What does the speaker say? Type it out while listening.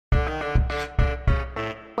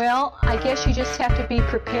Well, I guess you just have to be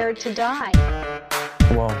prepared to die.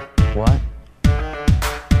 Well, what?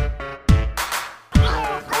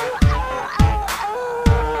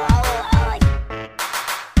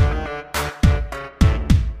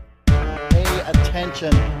 Pay attention.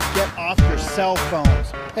 Get off your cell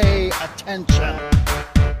phones. Pay attention.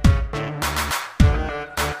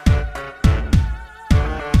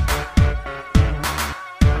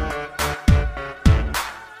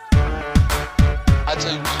 I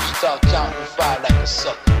tell you, you should start counting to 5 like a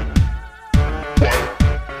sucker. 1,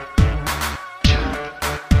 2,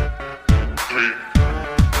 3,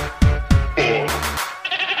 4.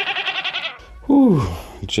 Whew.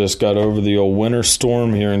 Just got over the old winter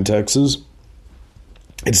storm here in Texas.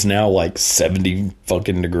 It's now like 70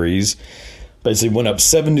 fucking degrees. Basically went up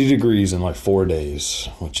 70 degrees in like 4 days,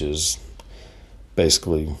 which is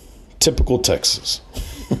basically typical Texas.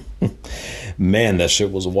 Man, that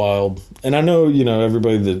shit was wild. And I know,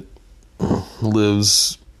 everybody that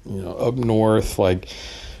lives, up north, like,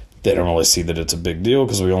 they don't really see that it's a big deal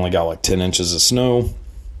because we only got like 10 inches of snow.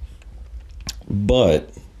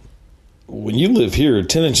 But when you live here,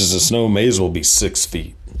 10 inches of snow may as well be 6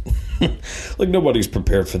 feet. Like, nobody's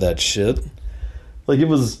prepared for that shit. Like, it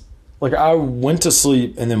was, like, I went to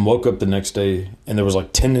sleep and then woke up the next day and there was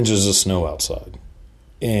like 10 inches of snow outside.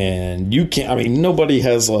 And nobody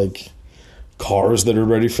has like cars that are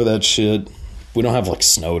ready for that shit. We don't have like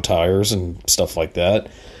snow tires and stuff like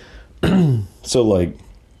that. So like,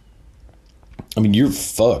 you're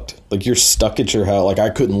fucked. Like, you're stuck at your house. Like,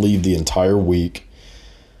 I couldn't leave the entire week.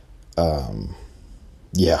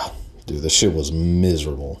 Yeah, dude, this shit was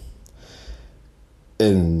miserable.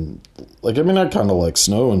 And like, I kind of like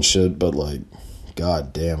snow and shit, but like,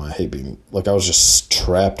 god damn, I hate being, like, I was just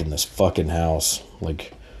trapped in this fucking house.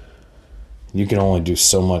 Like, you can only do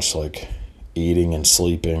so much, like, eating and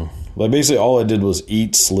sleeping. Like, basically all I did was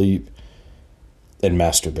eat, sleep, and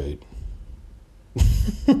masturbate.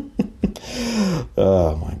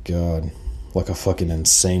 Oh my god, like a fucking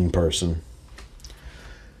insane person.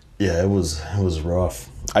 Yeah, it was rough.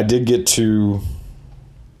 I did get to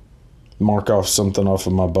mark off something off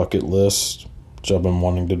of my bucket list, which I've been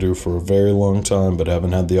wanting to do for a very long time, but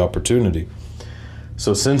haven't had the opportunity.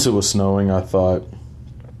 So since it was snowing, I thought,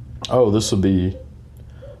 oh, this would be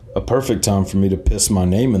a perfect time for me to piss my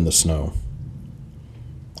name in the snow.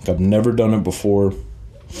 Like, I've never done it before,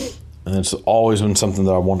 and it's always been something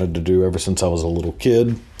that I wanted to do ever since I was a little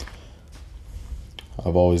kid.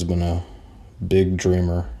 I've always been a big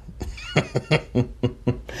dreamer. I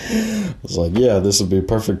was like, yeah, this would be a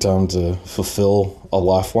perfect time to fulfill a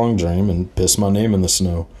lifelong dream and piss my name in the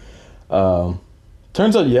snow.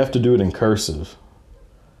 Turns out you have to do it in cursive,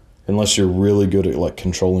 unless you're really good at like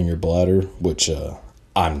controlling your bladder, which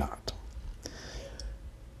I'm not.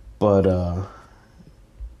 But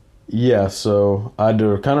yeah, so I had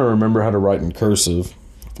to kind of remember how to write in cursive,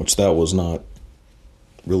 which that was not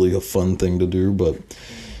really a fun thing to do. But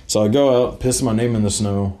so I go out, piss my name in the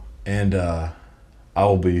snow, and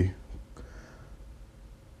I'll be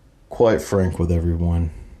quite frank with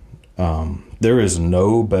everyone. There is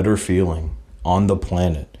no better feeling on the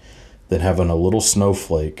planet than having a little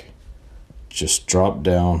snowflake just drop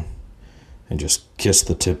down and just kiss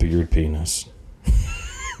the tip of your penis.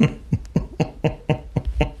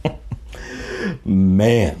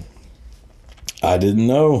 Man, I didn't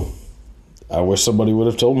know. I wish somebody would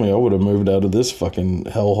have told me. I would have moved out of this fucking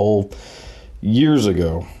hellhole years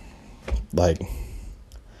ago. Like,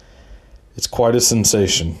 it's quite a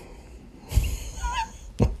sensation.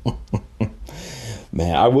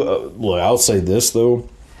 Man, I'll say this though.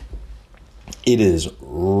 It is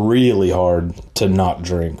really hard to not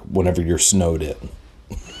drink whenever you're snowed in.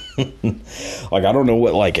 Like, I don't know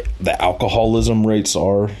what like the alcoholism rates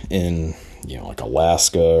are in, like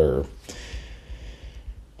Alaska or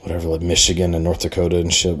whatever, like Michigan and North Dakota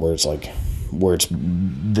and shit, where it's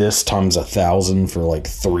this times 1,000 for like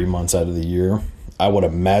 3 months out of the year. I would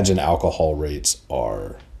imagine alcoholism rates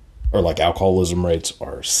are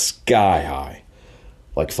sky high,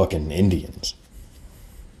 like fucking Indians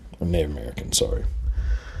or Native Americans. Sorry.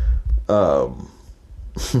 But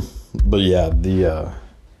yeah, the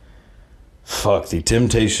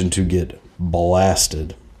temptation to get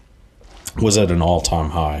blasted was at an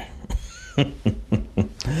all-time high.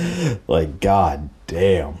 Like, god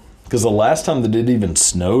damn. Because the last time that it even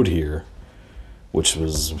snowed here, which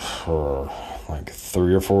was like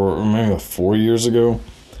 3 or 4, maybe 4 years ago,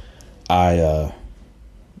 it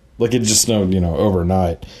just snowed,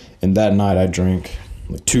 overnight. And that night I drank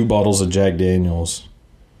like 2 bottles of Jack Daniels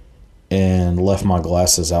and left my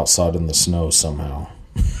glasses outside in the snow somehow.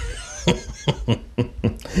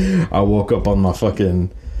 I woke up on my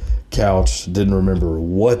fucking couch, didn't remember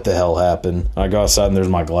what the hell happened. I go outside and there's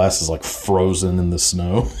my glasses like frozen in the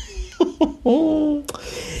snow.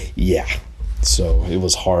 Yeah. So it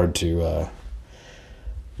was hard to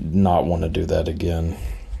not want to do that again.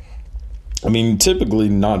 I mean, typically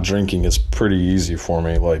not drinking is pretty easy for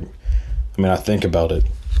me. Like, I mean, I think about it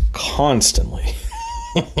constantly.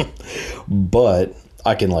 But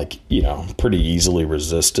I can, like, you know, pretty easily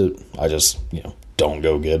resist it. I just, you know, don't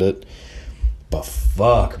go get it. But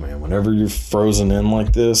fuck, man, whenever you're frozen in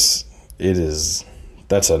like this,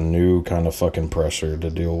 that's a new kind of fucking pressure to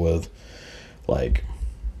deal with. Like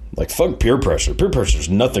fuck peer pressure. Peer pressure is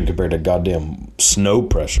nothing compared to goddamn snow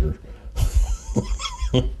pressure.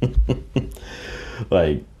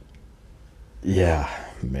 Like, yeah,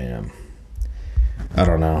 man. I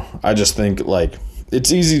don't know. I just think, like,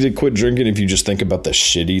 it's easy to quit drinking if you just think about the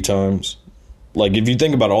shitty times. Like, if you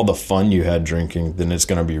think about all the fun you had drinking, then it's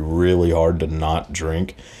going to be really hard to not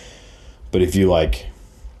drink. But if you, like,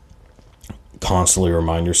 constantly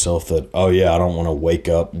remind yourself that, oh, yeah, I don't want to wake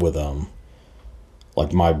up with,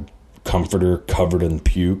 like, my comforter covered in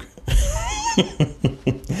puke.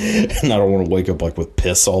 And I don't want to wake up, like, with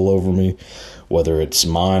piss all over me, whether it's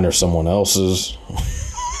mine or someone else's.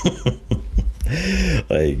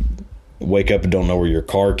 Like, wake up and don't know where your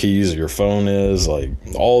car keys or your phone is. Like,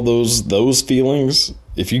 all those feelings,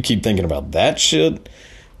 if you keep thinking about that shit,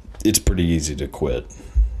 it's pretty easy to quit.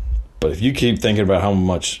 But if you keep thinking about how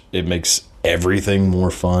much it makes everything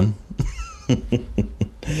more fun,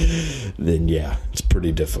 then yeah, it's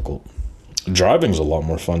pretty difficult. Driving's a lot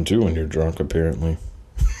more fun too when you're drunk, apparently.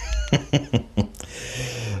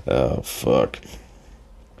 Oh, fuck.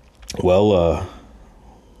 Well,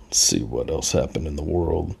 let's see what else happened in the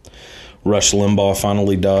world. Rush Limbaugh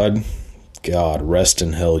finally died. God, rest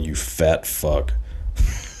in hell, you fat fuck.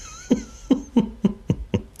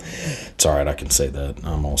 It's alright, I can say that.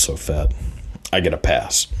 I'm also fat. I get a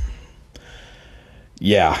pass.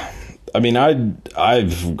 Yeah. I mean,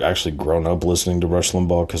 I've actually grown up listening to Rush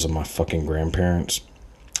Limbaugh because of my fucking grandparents.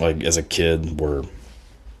 Like, as a kid, were,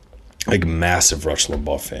 like, massive Rush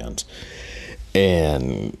Limbaugh fans.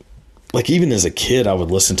 And, like, even as a kid, I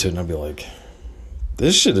would listen to it and I'd be like,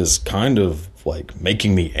 this shit is kind of, like,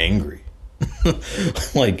 making me angry.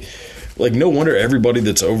 like, no wonder everybody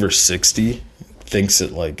that's over 60 thinks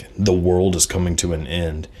that, like, the world is coming to an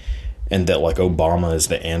end and that, like, Obama is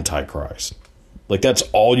the Antichrist. Like, that's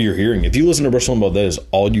all you're hearing. If you listen to Rush Limbaugh, that is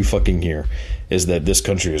all you fucking hear, is that this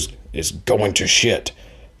country is going to shit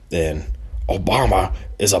and Obama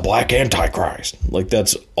is a black Antichrist. Like,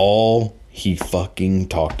 that's all he fucking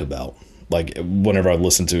talked about. Like, whenever I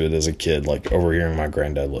listened to it as a kid, like, overhearing my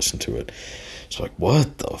granddad listen to it, it's like,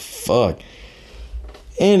 what the fuck?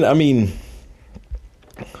 And, I mean,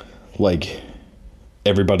 like,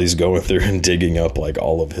 everybody's going through and digging up, like,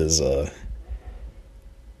 all of his,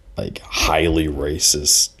 like, highly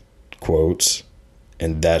racist quotes,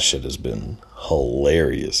 and that shit has been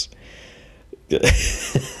hilarious.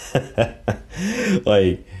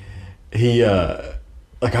 Like, he,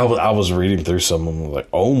 like, I was reading through some of them, like,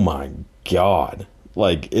 oh my god,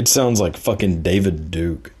 like, it sounds like fucking David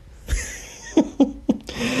Duke.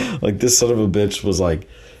 Like, this son of a bitch was like,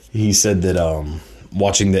 he said that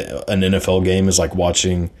watching an NFL game is like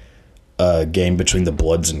watching a game between the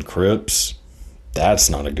Bloods and Crips. That's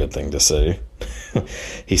not a good thing to say.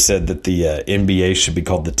 He said that the NBA should be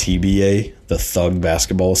called the TBA, the Thug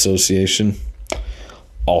Basketball Association.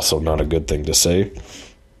 Also not a good thing to say.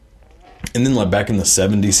 And then, like, back in the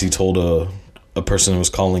 70s, he told a person who was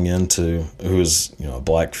calling in who was, you know, a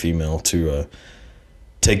black female, to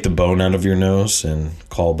take the bone out of your nose and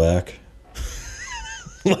call back.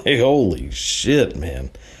 Like, holy shit,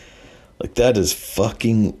 man. Like, that is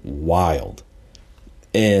fucking wild.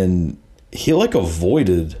 And he, like,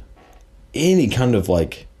 avoided any kind of,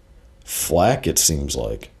 like, flack, it seems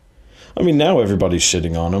like. I mean, now everybody's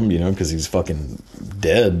shitting on him, you know, because he's fucking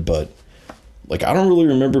dead, but, like, I don't really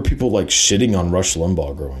remember people, like, shitting on Rush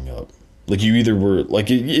Limbaugh growing up. Like, you either were,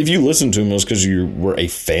 like, if you listened to him, it was because you were a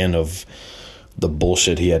fan of the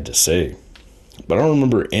bullshit he had to say. But I don't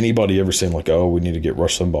remember anybody ever saying, like, oh, we need to get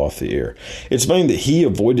Rush Limbaugh off the air. It's funny that he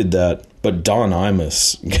avoided that, but Don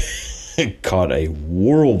Imus caught a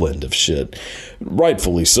whirlwind of shit.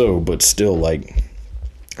 Rightfully so, but still, like,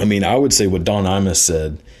 I mean, I would say what Don Imus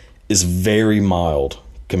said is very mild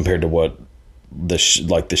compared to what the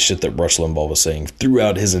shit that Rush Limbaugh was saying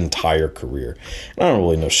throughout his entire career. And I don't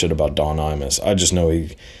really know shit about Don Imus. I just know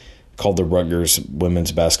he called the Rutgers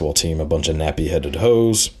women's basketball team a bunch of nappy-headed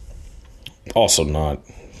hoes. Also not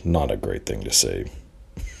a great thing to say.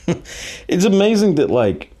 It's amazing that,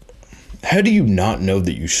 like, how do you not know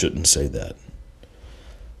that you shouldn't say that?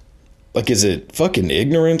 like, is it fucking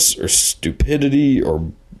ignorance or stupidity,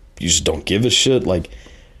 or you just don't give a shit? Like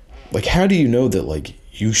how do you know that, like,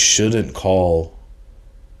 you shouldn't call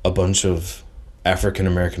a bunch of African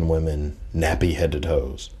American women nappy-headed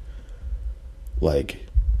hoes? Like,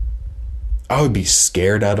 I would be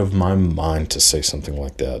scared out of my mind to say something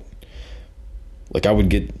like that. Like, I would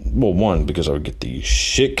get, well, one, because I would get the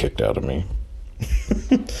shit kicked out of me.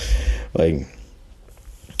 Like,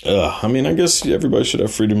 I mean, I guess everybody should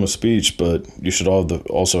have freedom of speech, but you should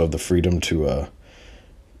also have the freedom to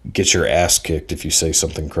get your ass kicked if you say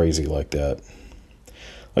something crazy like that.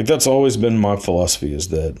 Like, that's always been my philosophy, is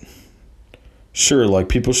that, sure, like,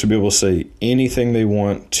 people should be able to say anything they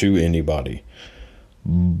want to anybody.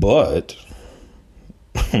 But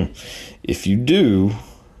if you do,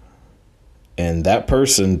 and that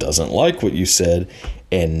person doesn't like what you said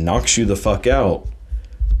and knocks you the fuck out,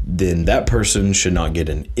 then that person should not get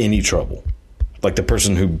in any trouble. Like, the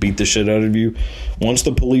person who beat the shit out of you, once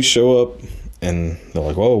the police show up and they're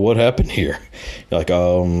like, whoa, what happened here? You're like,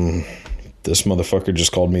 this motherfucker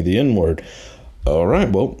just called me the N-word. All right,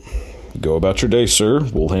 well, go about your day, sir.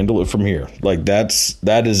 We'll handle it from here. Like, that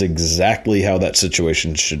is exactly how that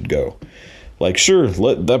situation should go. Like, sure,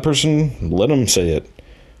 let them say it.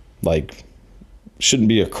 Like, shouldn't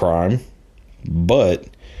be a crime. But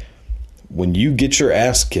when you get your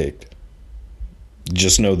ass kicked,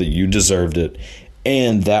 just know that you deserved it.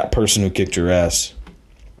 And that person who kicked your ass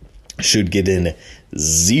should get in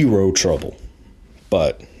zero trouble.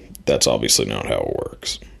 But that's obviously not how it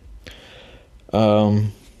works.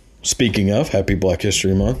 Speaking of, happy Black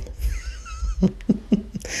History Month.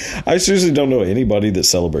 I seriously don't know anybody that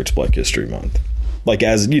celebrates Black History Month. Like,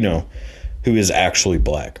 as, you know, who is actually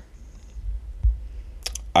black.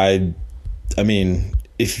 I mean,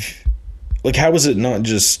 if, like, how is it not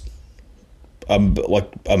just, like,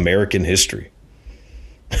 American history?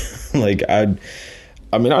 Like, I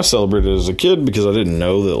mean, I celebrated as a kid because I didn't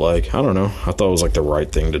know that, like, I don't know, I thought it was, like, the right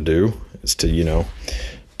thing to do, is to, you know,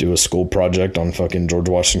 do a school project on fucking George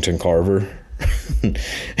Washington Carver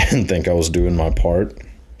and think I was doing my part.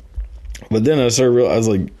 But then I started realizing, I was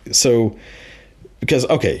like, so, because,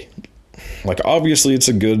 okay, like, obviously it's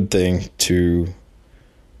a good thing to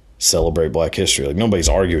celebrate Black history. Like, nobody's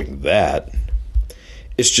arguing that.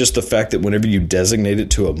 It's just the fact that whenever you designate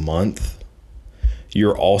it to a month,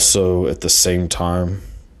 you're also at the same time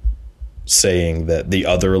saying that the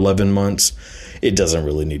other 11 months, it doesn't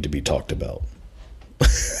really need to be talked about.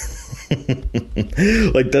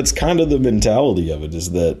 Like, that's kind of the mentality of it,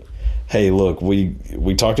 is that, hey, look, we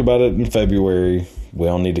talked about it in February, we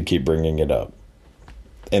all need to keep bringing it up.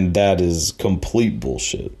 And that is complete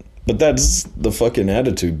bullshit. But that's the fucking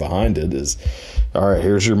attitude behind it, is, all right,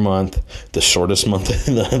 here's your month, the shortest month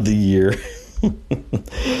of the year,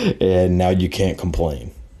 and now you can't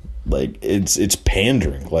complain. Like, it's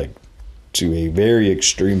pandering, like, to a very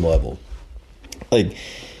extreme level. Like,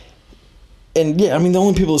 and yeah, I mean, the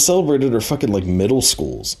only people that celebrate it are fucking, like, middle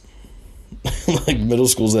schools. Like, middle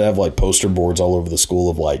schools that have, like, poster boards all over the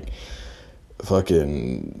school of, like,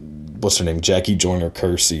 fucking, what's her name, Jackie Joyner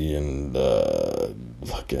Kersey and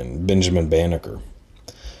fucking Benjamin Banneker.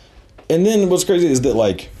 And then what's crazy is that,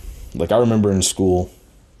 like I remember in school,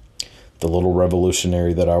 the little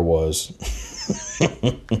revolutionary that I was,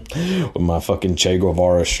 with my fucking Che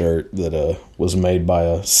Guevara shirt that was made by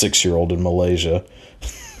a 6-year-old in Malaysia.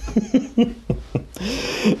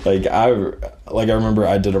 I remember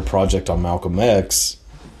I did a project on Malcolm X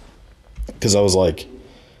because I was like,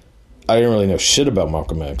 I didn't really know shit about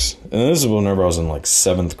Malcolm X. And this is whenever I was in, like,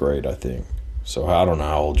 7th grade, I think. So I don't know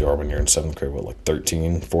how old you are when you're in 7th grade, what, like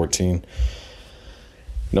 13, 14?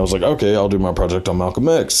 And I was like, okay, I'll do my project on Malcolm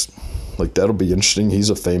X. Like, that'll be interesting. He's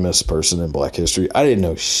a famous person in Black history. I didn't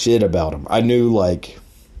know shit about him. I knew, like,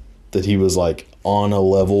 that he was, like, on a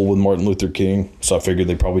level with Martin Luther King. So I figured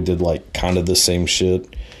they probably did, like, kind of the same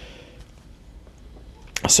shit.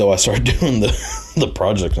 So I started doing the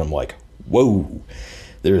project, and I'm like, whoa,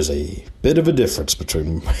 there's a bit of a difference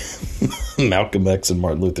between Malcolm X and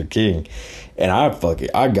Martin Luther King. And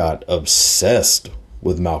I got obsessed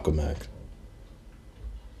with Malcolm X.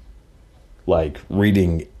 Like,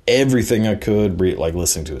 reading everything I could, like,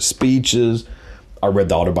 listening to his speeches. I read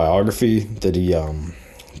the autobiography that he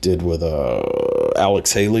did with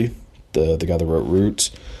Alex Haley, the guy that wrote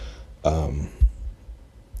Roots.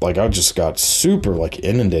 Like, I just got super, like,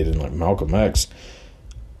 inundated in, like, Malcolm X.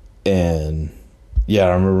 And yeah, I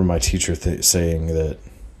remember my teacher saying that,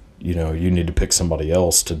 you know, you need to pick somebody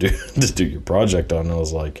else to do your project on. And I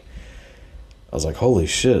was like, holy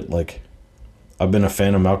shit, like, I've been a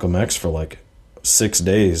fan of Malcolm X for, like, 6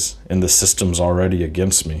 days, and the system's already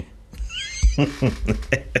against me.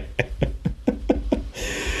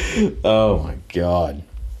 Oh my god.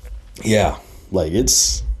 Yeah, like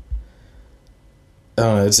it's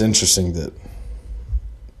interesting that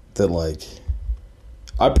like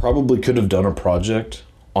I probably could have done a project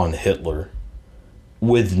on Hitler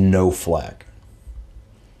with no flack.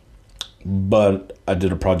 But I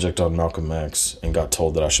did a project on Malcolm X and got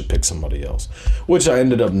told that I should pick somebody else, which I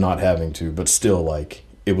ended up not having to, but still, like,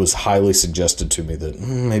 it was highly suggested to me that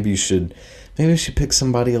maybe you should pick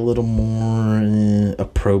somebody a little more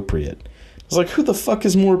appropriate. I was like, who the fuck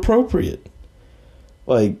is more appropriate?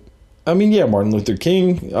 Like, I mean, yeah, Martin Luther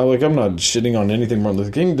King. I'm not shitting on anything Martin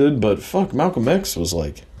Luther King did, but fuck, Malcolm X was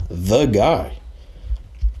like the guy.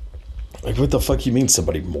 Like, what the fuck you mean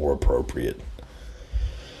somebody more appropriate?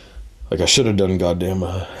 Like, I should have done goddamn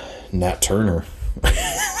Nat Turner.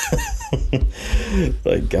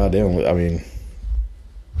 Like, goddamn, I mean,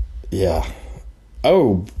 yeah.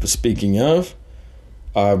 Oh, speaking of,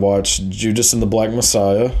 I watched Judas and the Black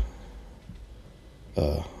Messiah.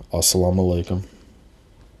 Assalamu alaikum.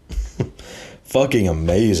 Fucking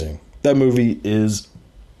amazing. That movie is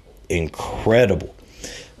incredible.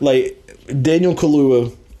 Like, Daniel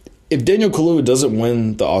Kaluuya, if Daniel Kaluuya doesn't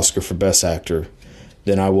win the Oscar for Best Actor,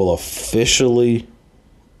 then I will officially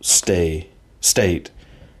state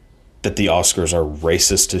that the Oscars are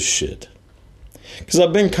racist as shit. Because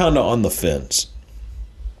I've been kind of on the fence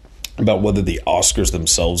about whether the Oscars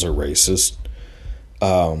themselves are racist.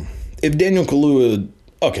 If Daniel Kaluuya,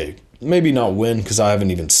 okay, maybe not win, because I haven't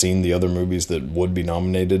even seen the other movies that would be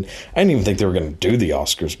nominated. I didn't even think they were going to do the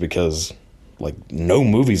Oscars because, like, no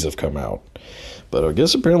movies have come out. But I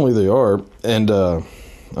guess apparently they are. And I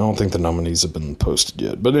don't think the nominees have been posted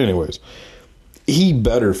yet. But anyways, he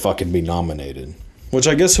better fucking be nominated. Which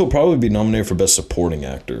I guess he'll probably be nominated for Best Supporting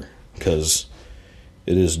Actor, because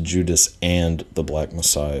it is Judas and the Black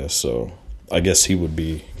Messiah. So I guess he would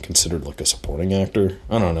be considered like a supporting actor.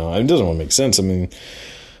 I don't know. It doesn't want to make sense. I mean,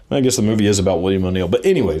 I guess the movie is about William O'Neill. But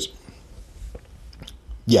anyways,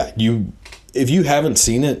 yeah, if you haven't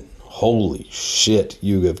seen it, holy shit,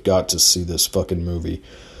 you have got to see this fucking movie.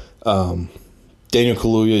 Daniel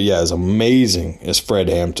Kaluuya, yeah, is amazing as Fred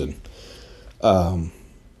Hampton. Like,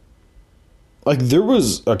 there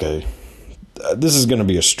was, okay, this is going to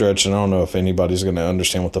be a stretch, and I don't know if anybody's going to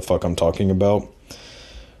understand what the fuck I'm talking about.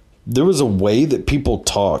 There was a way that people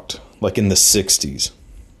talked, like in the 60s,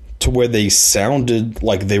 to where they sounded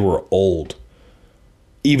like they were old,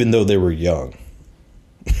 even though they were young.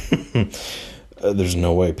 There's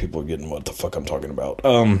no way people are getting what the fuck I'm talking about.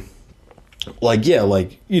 Like, yeah,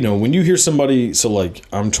 like, you know, when you hear somebody, so like,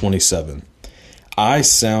 I'm 27, I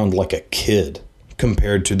sound like a kid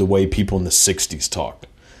compared to the way people in the 60s talked.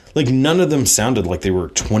 Like, none of them sounded like they were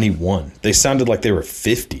 21. They sounded like they were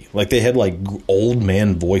 50. Like, they had, like, old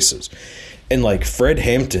man voices. And, like, Fred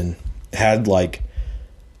Hampton had, like,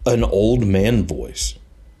 an old man voice.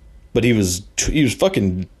 But he was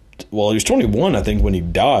fucking, well, he was 21, I think, when he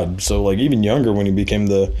died. So, like, even younger when he became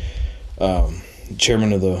the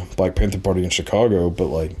chairman of the Black Panther Party in Chicago. But,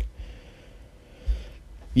 like,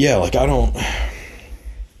 yeah, like, I don't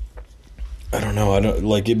know.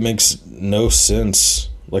 Like, it makes no sense.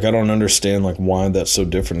 Like, I don't understand, like, why that's so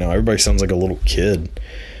different now. Everybody sounds like a little kid.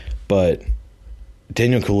 But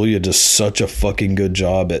Daniel Kaluuya does such a fucking good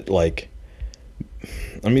job at, like,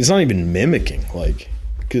 I mean, it's not even mimicking, like,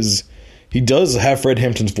 because he does have Fred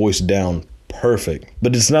Hampton's voice down perfect.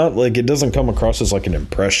 But it's not, like, it doesn't come across as, like, an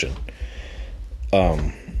impression.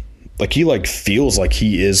 Like, he, like, feels like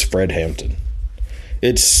he is Fred Hampton.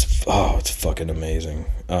 It's fucking amazing.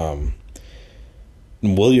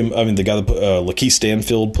 The guy that Lakeith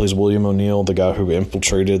Stanfield plays William O'Neill, the guy who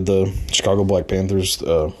infiltrated the Chicago Black Panthers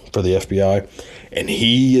for the FBI, and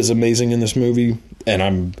he is amazing in this movie. And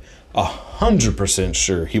I'm 100%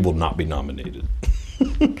 sure he will not be nominated.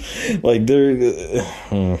 Like, I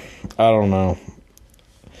don't know.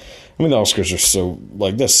 I mean, the Oscars are so,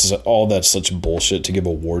 like, that's such bullshit to give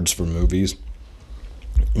awards for movies.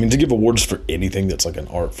 I mean, to give awards for anything that's like an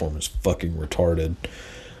art form is fucking retarded.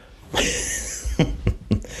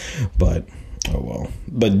 But oh well.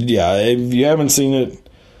 But yeah, if you haven't seen it,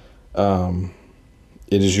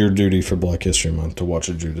 it is your duty for Black History Month to watch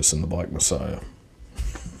a Judas and the Black Messiah.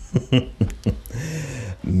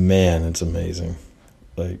 Man, it's amazing.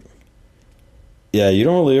 Like, yeah, you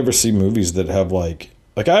don't really ever see movies that have like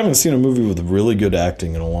I haven't seen a movie with really good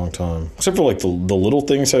acting in a long time, except for like the Little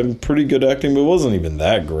Things had pretty good acting, but it wasn't even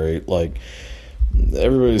that great. Like,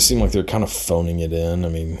 everybody seemed like they're kind of phoning it in. I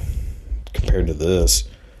mean, compared to this.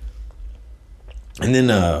 And then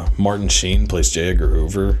Martin Sheen plays J. Edgar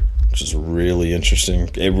Hoover, which is really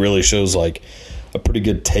interesting. It really shows like a pretty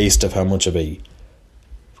good taste of how much of a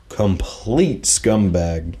complete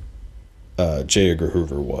scumbag J. Edgar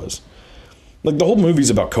Hoover was. Like, the whole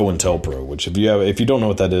movie's about COINTELPRO, which if you don't know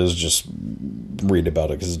what that is, just read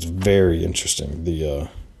about it because it's very interesting. The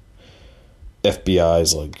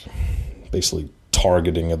FBI's like basically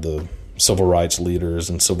targeting of the civil rights leaders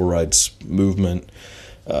and civil rights movement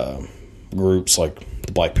groups like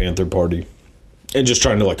the Black Panther Party, and just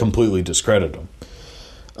trying to like completely discredit them.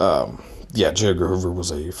 Yeah, J. Edgar Hoover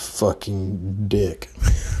was a fucking dick.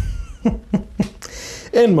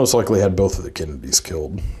 And most likely had both of the Kennedys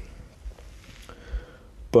killed.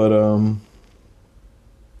 But,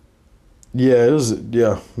 yeah, it was,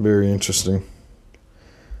 very interesting.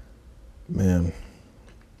 Man.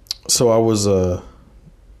 So I was,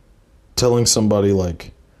 telling somebody,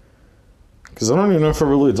 like, because I don't even know if I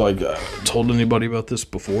really, like, told anybody about this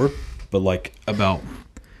before, but, like, about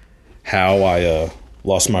how I,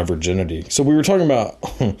 lost my virginity. So we were talking about,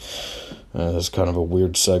 it's kind of a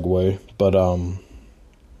weird segue, but,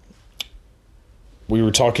 we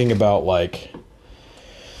were talking about, like,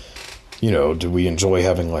 you know, do we enjoy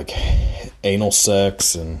having, like, anal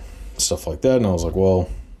sex and stuff like that? And I was like, well,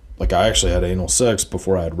 like, I actually had anal sex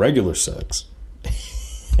before I had regular sex.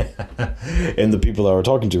 And the people that I were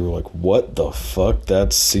talking to were like, what the fuck?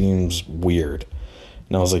 That seems weird.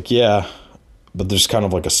 And I was like, yeah, but there's kind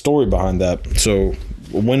of, like, a story behind that. So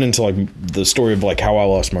I went into, like, the story of, like, how I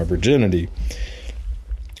lost my virginity,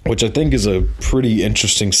 which I think is a pretty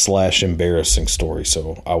interesting / embarrassing story.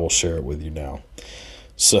 So I will share it with you now.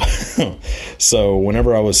 So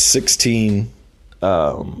whenever I was 16, like,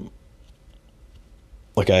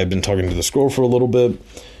 I had been talking to this girl for a little bit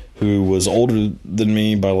who was older than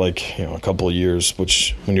me by, like, you know, a couple of years,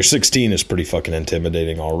 which when you're 16 is pretty fucking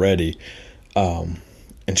intimidating already.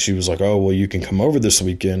 And she was like, oh, well, you can come over this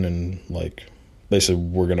weekend and, like, basically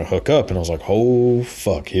we're going to hook up. And I was like, oh,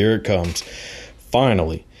 fuck, here it comes.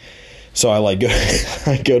 Finally. So I, like,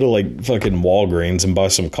 I go to, like, fucking Walgreens and buy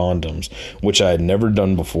some condoms, which I had never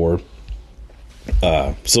done before.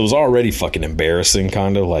 So it was already fucking embarrassing,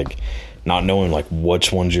 kind of, like, not knowing, like,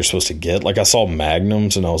 which ones you're supposed to get. Like, I saw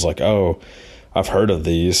Magnums, and I was like, oh, I've heard of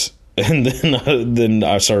these. And then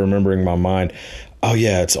I started remembering in my mind, oh,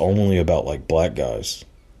 yeah, it's only about, like, black guys.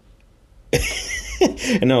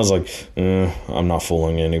 And I was like, I'm not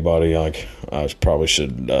fooling anybody. Like, I probably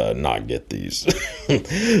should not get these.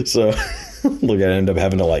 So, look, I ended up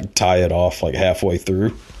having to, like, tie it off, like, halfway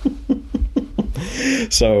through.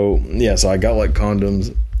 So I got, like,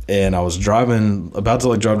 condoms, and I was about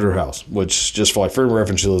to drive to her house, which, just for, like, for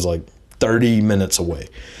reference, she lives, like, 30 minutes away.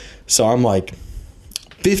 So I'm, like,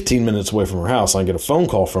 15 minutes away from her house, and I get a phone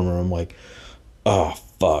call from her. I'm like, oh,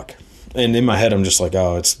 fuck. And in my head, I'm just like,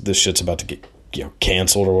 oh, this shit's about to get, you know,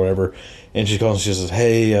 canceled or whatever. And she calls and she says,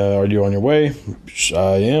 hey, are you on your way?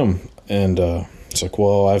 I am. And it's like,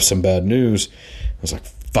 well, I have some bad news. I was like,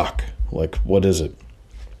 fuck. Like, what is it?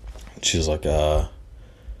 She's like,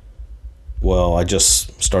 well, I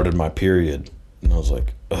just started my period. And I was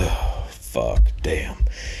like, oh, fuck, damn.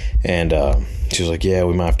 And she was like, yeah,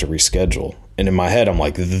 we might have to reschedule. And in my head, I'm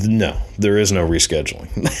like, no, there is no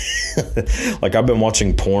rescheduling. Like, I've been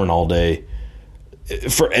watching porn all day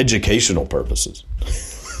for educational purposes.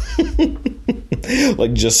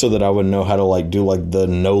 Like, just so that I would know how to, like, do, like, the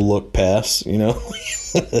no-look pass, you know?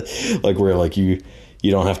 Like, where, like, you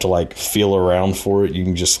don't have to, like, feel around for it. You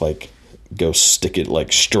can just, like, go stick it,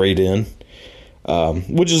 like, straight in.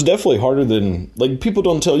 Which is definitely harder than, like, people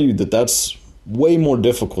don't tell you that that's way more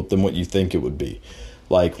difficult than what you think it would be.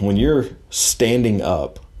 Like, when you're standing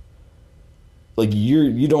up, like,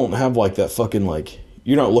 you don't have, like, that fucking, like,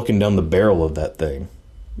 you're not looking down the barrel of that thing.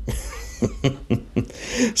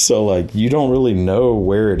 So, like, you don't really know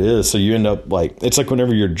where it is. So you end up, like, it's like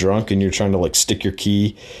whenever you're drunk and you're trying to, like, stick your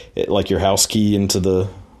key, like your house key into the,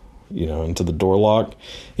 you know, into the door lock,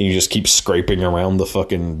 and you just keep scraping around the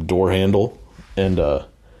fucking door handle. And,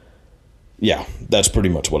 yeah, that's pretty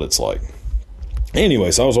much what it's like.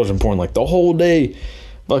 Anyways, I was watching porn, like, the whole day,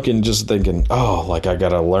 fucking just thinking, oh, like, I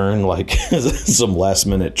gotta learn, like, some last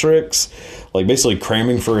minute tricks, like, basically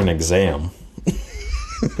cramming for an exam.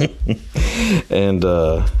 And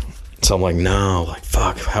so I'm like, no, like,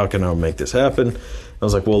 fuck, how can I make this happen? I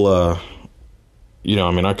was like, well, you know,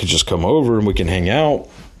 I mean, I could just come over and we can hang out.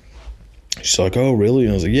 She's like, oh, really?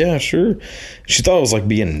 And I was like, yeah, sure. She thought I was, like,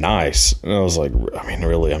 being nice. And I was like, I mean,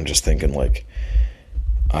 really, I'm just thinking, like,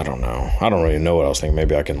 I don't know. I don't really know what I was thinking.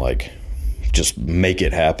 Maybe I can, like, just make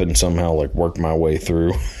it happen somehow, like, work my way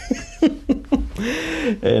through.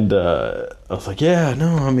 And I was like, yeah,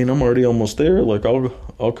 no, I mean, I'm already almost there. Like,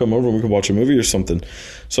 I'll come over and we can watch a movie or something.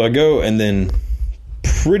 So I go, and then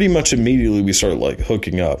pretty much immediately we started like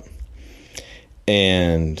hooking up.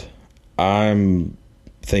 And I'm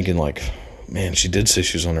thinking like, man, she did say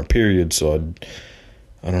she was on her period, so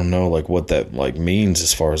I don't know like what that like means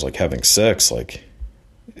as far as like having sex. Like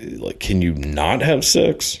can you not have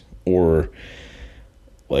sex? Or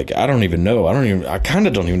like I don't even know. I kind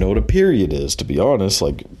of don't even know what a period is, to be honest,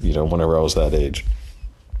 like, you know, whenever I was that age.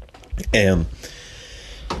 And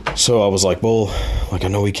so I was like, well, like I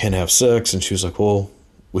know we can't have sex, and she was like, well,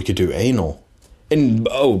 we could do anal. And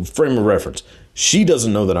frame of reference, she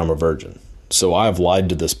doesn't know that I'm a virgin. So I've lied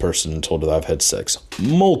to this person and told her that I've had sex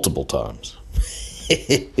multiple times.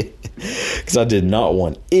 Because I did not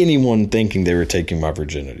want anyone thinking they were taking my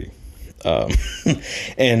virginity.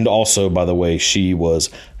 And also, by the way, she was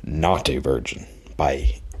not a virgin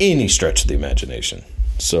by any stretch of the imagination.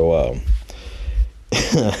 So,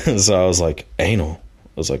 so I was like, anal.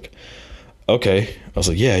 I was like, okay. I was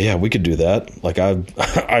like, yeah, we could do that. Like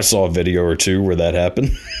I saw a video or two where that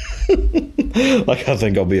happened. Like, I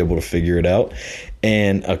think I'll be able to figure it out.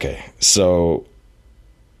 And okay, so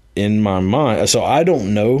in my mind, so I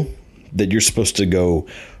don't know that you're supposed to go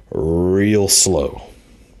real slow,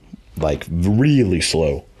 like really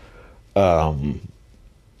slow. Yeah,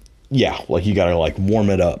 like you gotta like warm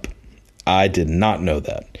it up. I did not know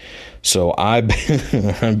that. So I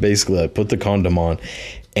basically like put the condom on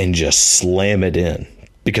and just slam it in,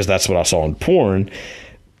 because that's what I saw in porn.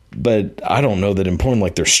 But I don't know that in porn,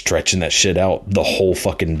 like, they're stretching that shit out the whole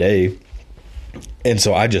fucking day. And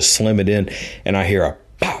so I just slam it in, and I hear a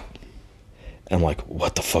pop. And I'm like,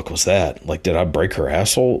 what the fuck was that? Like, did I break her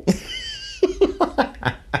asshole?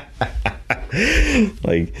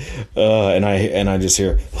 Like, and I just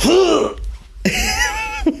hear,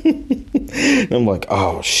 and I'm like,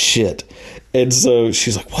 oh shit. And so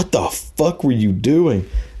she's like, what the fuck were you doing?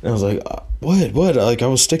 And I was like, what? Like, I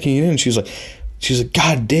was sticking it in. She's like,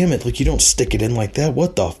 God damn it. Like, you don't stick it in like that.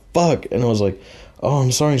 What the fuck? And I was like, oh,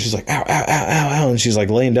 I'm sorry. And she's like, ow, ow, ow, ow, ow. And she's like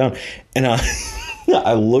laying down. And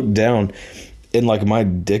I looked down, and like my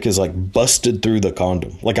dick is like busted through the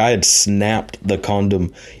condom. Like, I had snapped the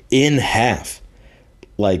condom in half.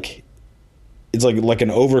 Like, it's like an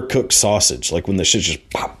overcooked sausage. Like when the shit just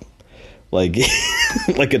pop. Like,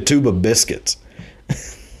 like a tube of biscuits.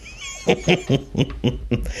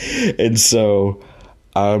 And so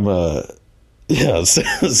I'm, yeah,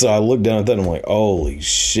 so I look down at that and I'm like, holy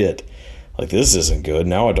shit. Like, this isn't good.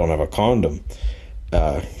 Now I don't have a condom.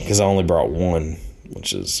 Because I only brought one,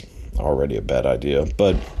 which is already a bad idea.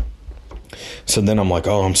 But, so then I'm like,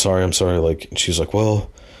 oh, I'm sorry. Like, and she's like, well,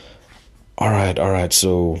 all right.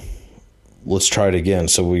 So let's try it again.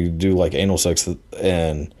 So we do like anal sex,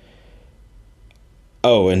 and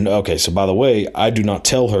okay. So by the way, I do not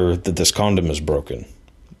tell her that this condom is broken,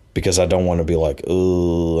 because I don't want to be like,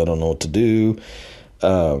 oh, I don't know what to do.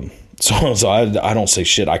 So I don't say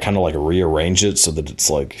shit. I kind of like rearrange it so that it's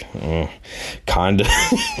like kind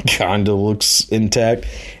of looks intact,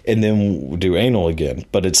 and then we do anal again.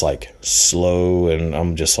 But it's like slow, and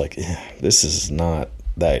I'm just like, this is not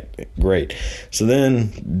that great. So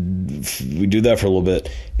then we do that for a little bit,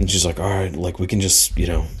 and she's like, all right, like we can just, we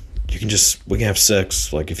can have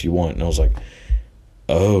sex, like, if you want. And I was like,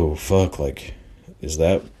 oh fuck, like, is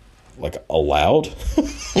that like allowed?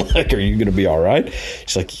 Like, are you gonna be all right?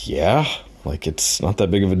 She's like, yeah, like, it's not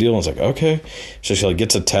that big of a deal. I was like, okay. So she like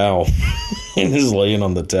gets a towel and is laying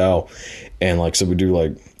on the towel, and like, so we do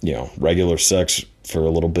like, regular sex for a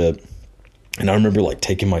little bit. And I remember like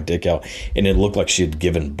taking my dick out, and it looked like she had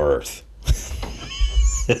given birth.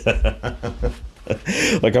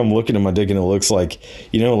 Like, I'm looking at my dick, and it looks like,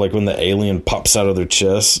 like when the alien pops out of their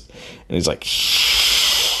chest, and he's like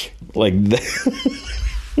that.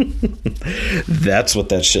 That's what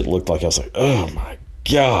that shit looked like. I was like, oh my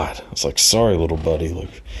God. I was like, sorry, little buddy.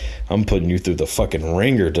 Like, I'm putting you through the fucking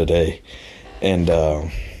ringer today. And,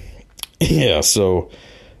 yeah, so,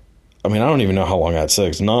 I mean, I don't even know how long I had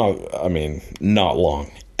sex. Not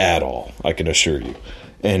long at all, I can assure you.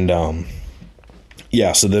 And,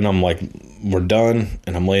 yeah, so then I'm like, we're done,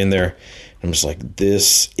 and I'm laying there, and I'm just like,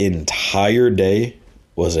 this entire day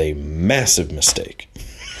was a massive mistake.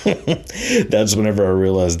 That's whenever I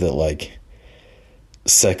realized that, like,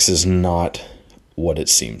 sex is not what it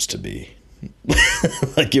seems to be.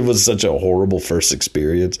 Like, it was such a horrible first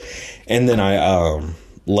experience. And then I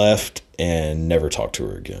left and never talked to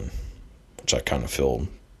her again, which I kind of feel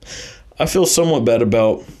somewhat bad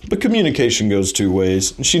about. But communication goes two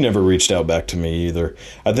ways. She never reached out back to me either.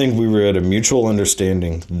 I think we were at a mutual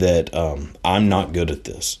understanding that I'm not good at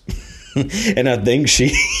this. And I think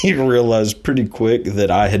she realized pretty quick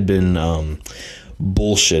that I had been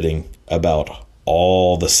bullshitting about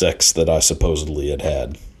all the sex that I supposedly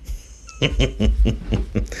had.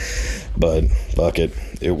 But fuck it,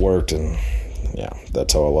 it worked, and yeah,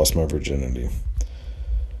 that's how I lost my virginity.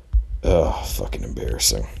 Oh, fucking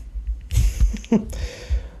embarrassing.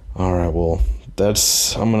 All right, well,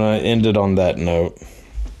 I'm gonna end it on that note.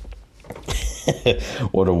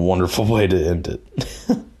 What a wonderful way to end it.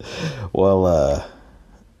 Well,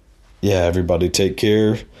 yeah, everybody take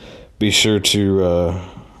care. Be sure to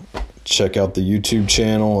check out the YouTube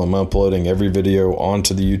channel. I'm uploading every video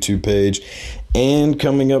onto the YouTube page. And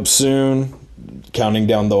coming up soon, counting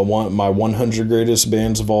down my 100 greatest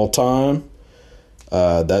bands of all time.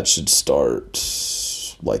 That should start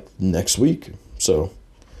like next week. So,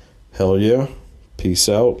 hell yeah. Peace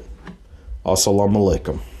out. Assalamu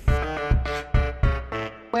alaikum.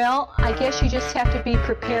 Well, I guess you just have to be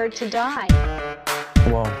prepared to die.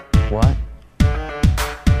 Whoa, what?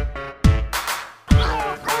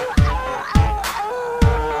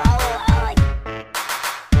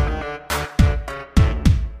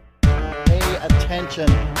 Pay attention.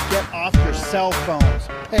 Get off your cell phones.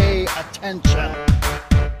 Pay attention.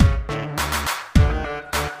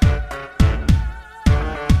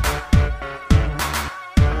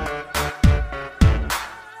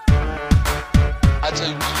 I tell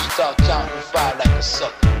you, you should start counting to 5 like a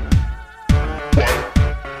sucker. 1,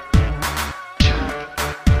 2,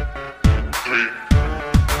 3.